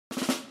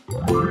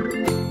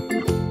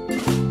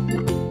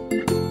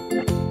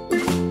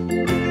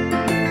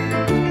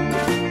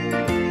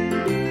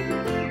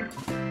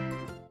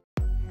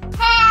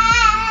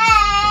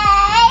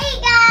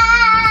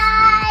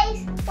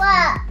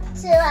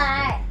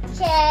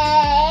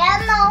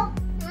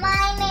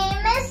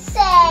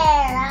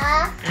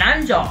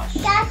Josh.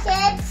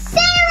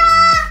 Josh&Sarah!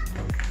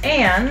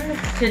 And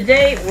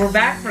today we're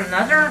back for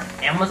another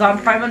Amazon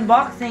Prime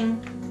unboxing.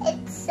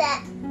 It's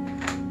set.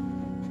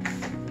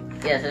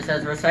 Yes, it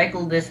says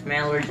recycle this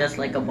mailer just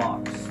like a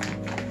box.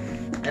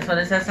 That's what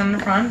it says on the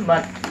front,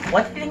 but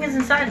what do you think is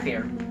inside of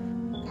here?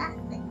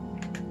 Nothing.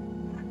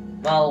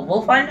 Well,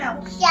 we'll find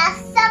out.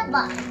 Just a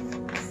box.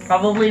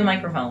 Probably a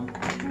microphone.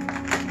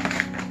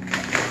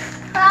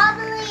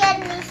 Probably a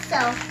new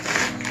soap.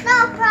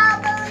 No,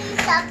 probably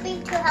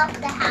something to help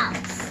the house.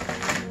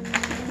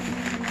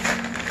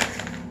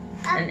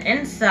 And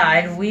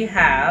inside we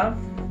have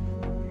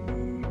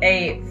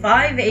a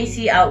 5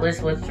 AC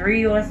outlets with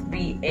 3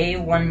 USB A,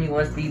 1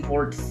 USB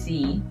port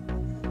C,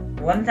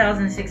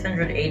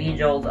 1,680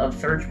 joules of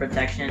surge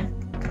protection.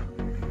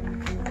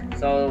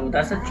 So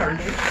that's a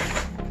charger.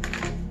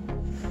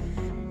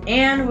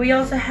 And we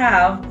also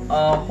have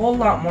a whole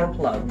lot more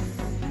plugs.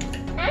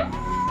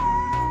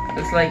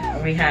 Looks like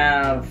we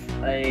have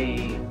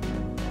a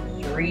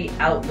 3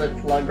 outlet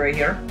plug right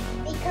here.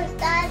 Because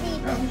Daddy's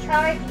been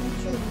charging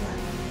too much.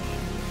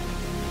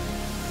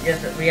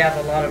 Yes, we have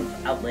a lot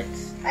of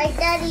outlets. Right,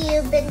 Daddy,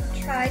 you've been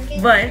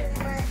charging But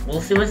too much.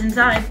 we'll see what's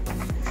inside.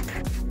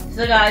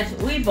 So guys,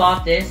 we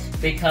bought this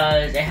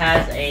because it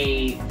has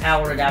a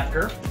power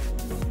adapter.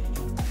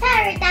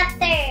 Power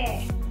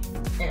adapter!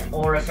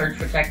 Or a surge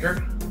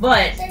protector.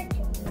 But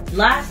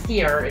last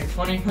year, in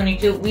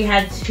 2022, we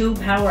had 2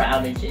 power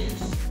outages.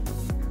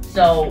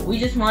 So we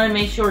just want to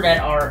make sure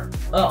that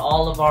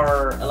all of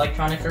our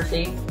electronics are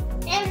safe.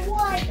 And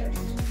wires.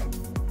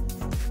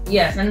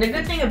 Yes, and the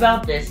good thing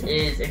about this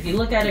is, if you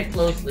look at it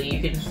closely,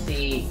 you can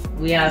see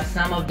we have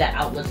some of the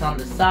outlets on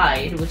the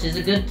side, which is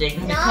a good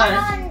thing Not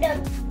on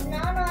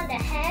the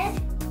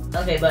head.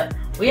 Okay, but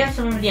we have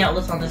some of the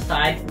outlets on the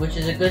side, which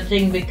is a good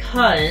thing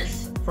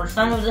because for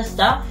some of the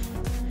stuff,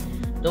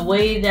 the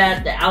way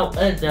that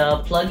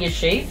the plug is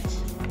shaped,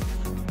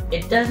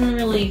 it doesn't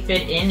really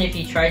fit in if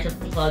you try to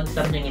plug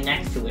something in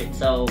next to it.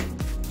 So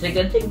it's a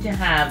good thing to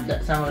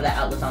have some of the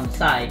outlets on the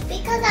side.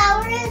 Because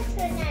our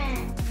internet.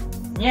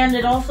 And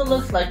it also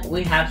looks like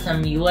we have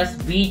some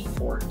USB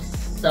ports.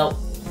 So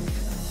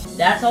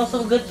that's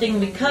also a good thing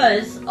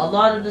because a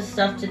lot of the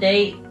stuff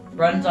today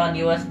runs on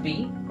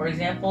USB. For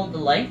example, the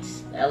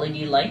lights, the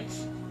LED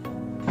lights.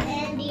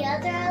 And the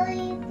other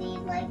LED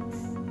lights.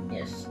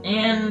 Yes,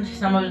 and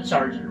some of the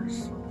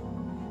chargers.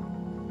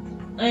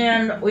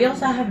 And we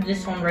also have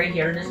this one right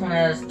here. This one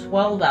has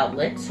 12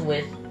 outlets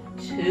with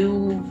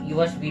 2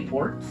 USB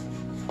ports.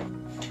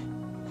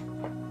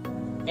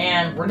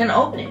 And we're gonna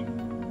open it.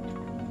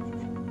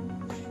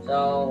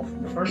 So,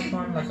 the first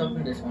one, let's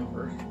open this one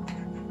first.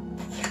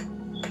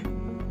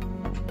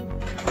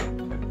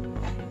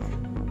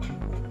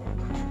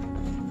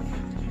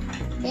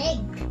 Big.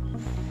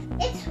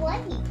 It's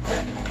white.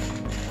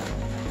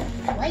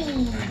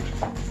 White.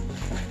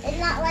 It's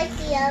not like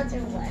the other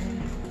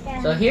one.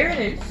 Yeah. So here it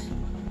is.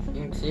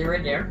 You can see it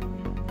right there.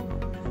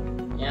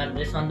 You have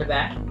this on the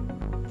back.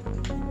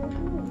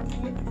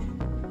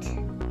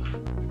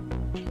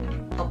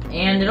 Oh,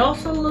 and it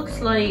also looks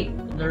like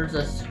there's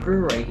a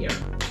screw right here.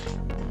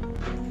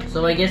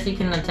 So I guess you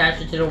can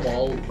attach it to the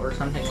wall or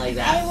something like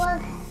that. I will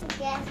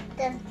get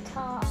the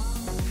top.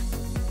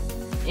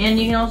 And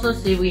you can also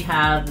see we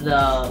have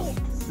the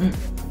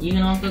 3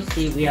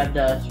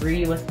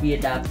 USB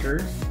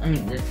adapters. I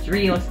mean the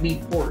 3 USB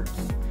ports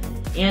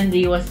and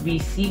the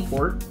USB-C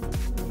port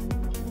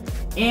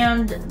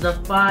and the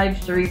 5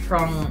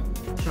 3-prong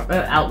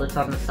outlets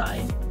on the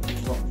side.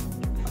 Well,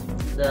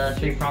 the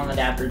 3-prong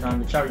adapters on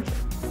the charger.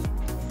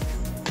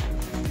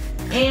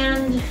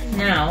 And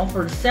now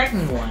for the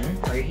second one,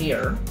 right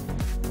here.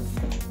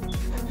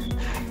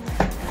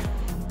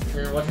 This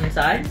is what's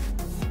inside.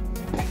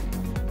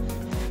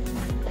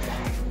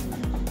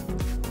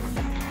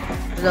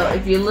 So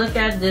if you look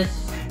at this,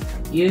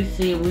 you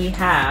see we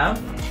have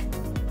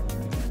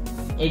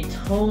a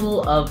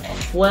total of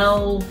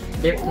 12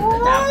 different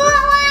adapters.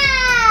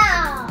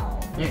 Wow!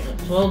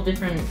 12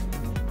 different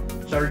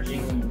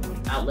charging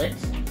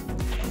outlets.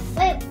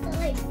 Wait.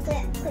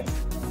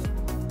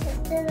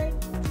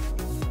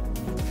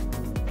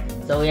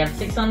 So we have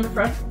 6 on the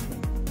front,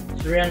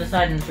 3 on the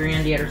side, and 3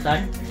 on the other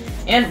side.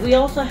 And we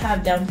also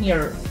have down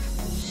here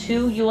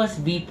 2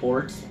 USB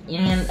ports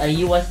and a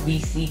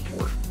USB-C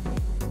port.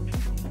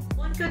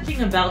 One good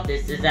thing about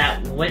this is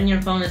that when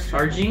your phone is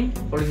charging,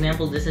 for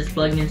example, this is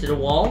plugged into the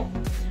wall.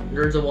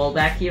 There's a wall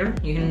back here.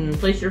 You can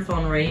place your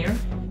phone right here.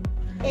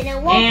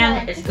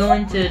 And it's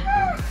going to,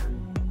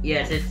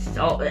 yes,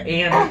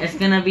 it's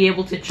gonna be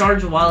able to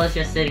charge while it's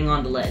just sitting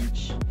on the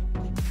ledge.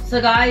 So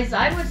guys,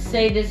 I would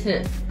say this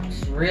is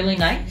really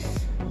nice.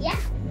 Yeah.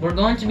 We're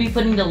going to be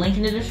putting the link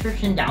in the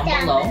description down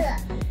below.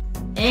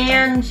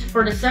 And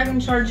for the second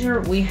charger,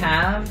 we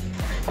have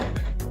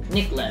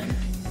Nickleb.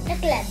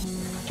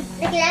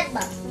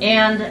 Nickleb.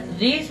 And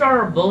these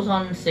are both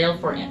on sale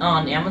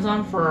on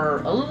Amazon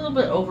for a little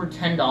bit over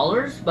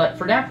 $10, but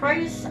for that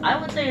price, I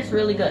would say it's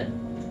really good.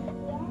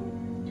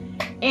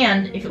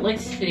 And if you like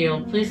this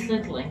video, please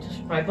click the link to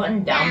subscribe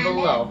button down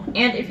below.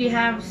 And if you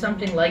have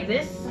something like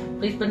this,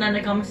 please put it in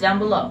the comments down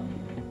below.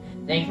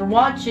 Thank you for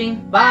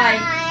watching.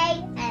 Bye!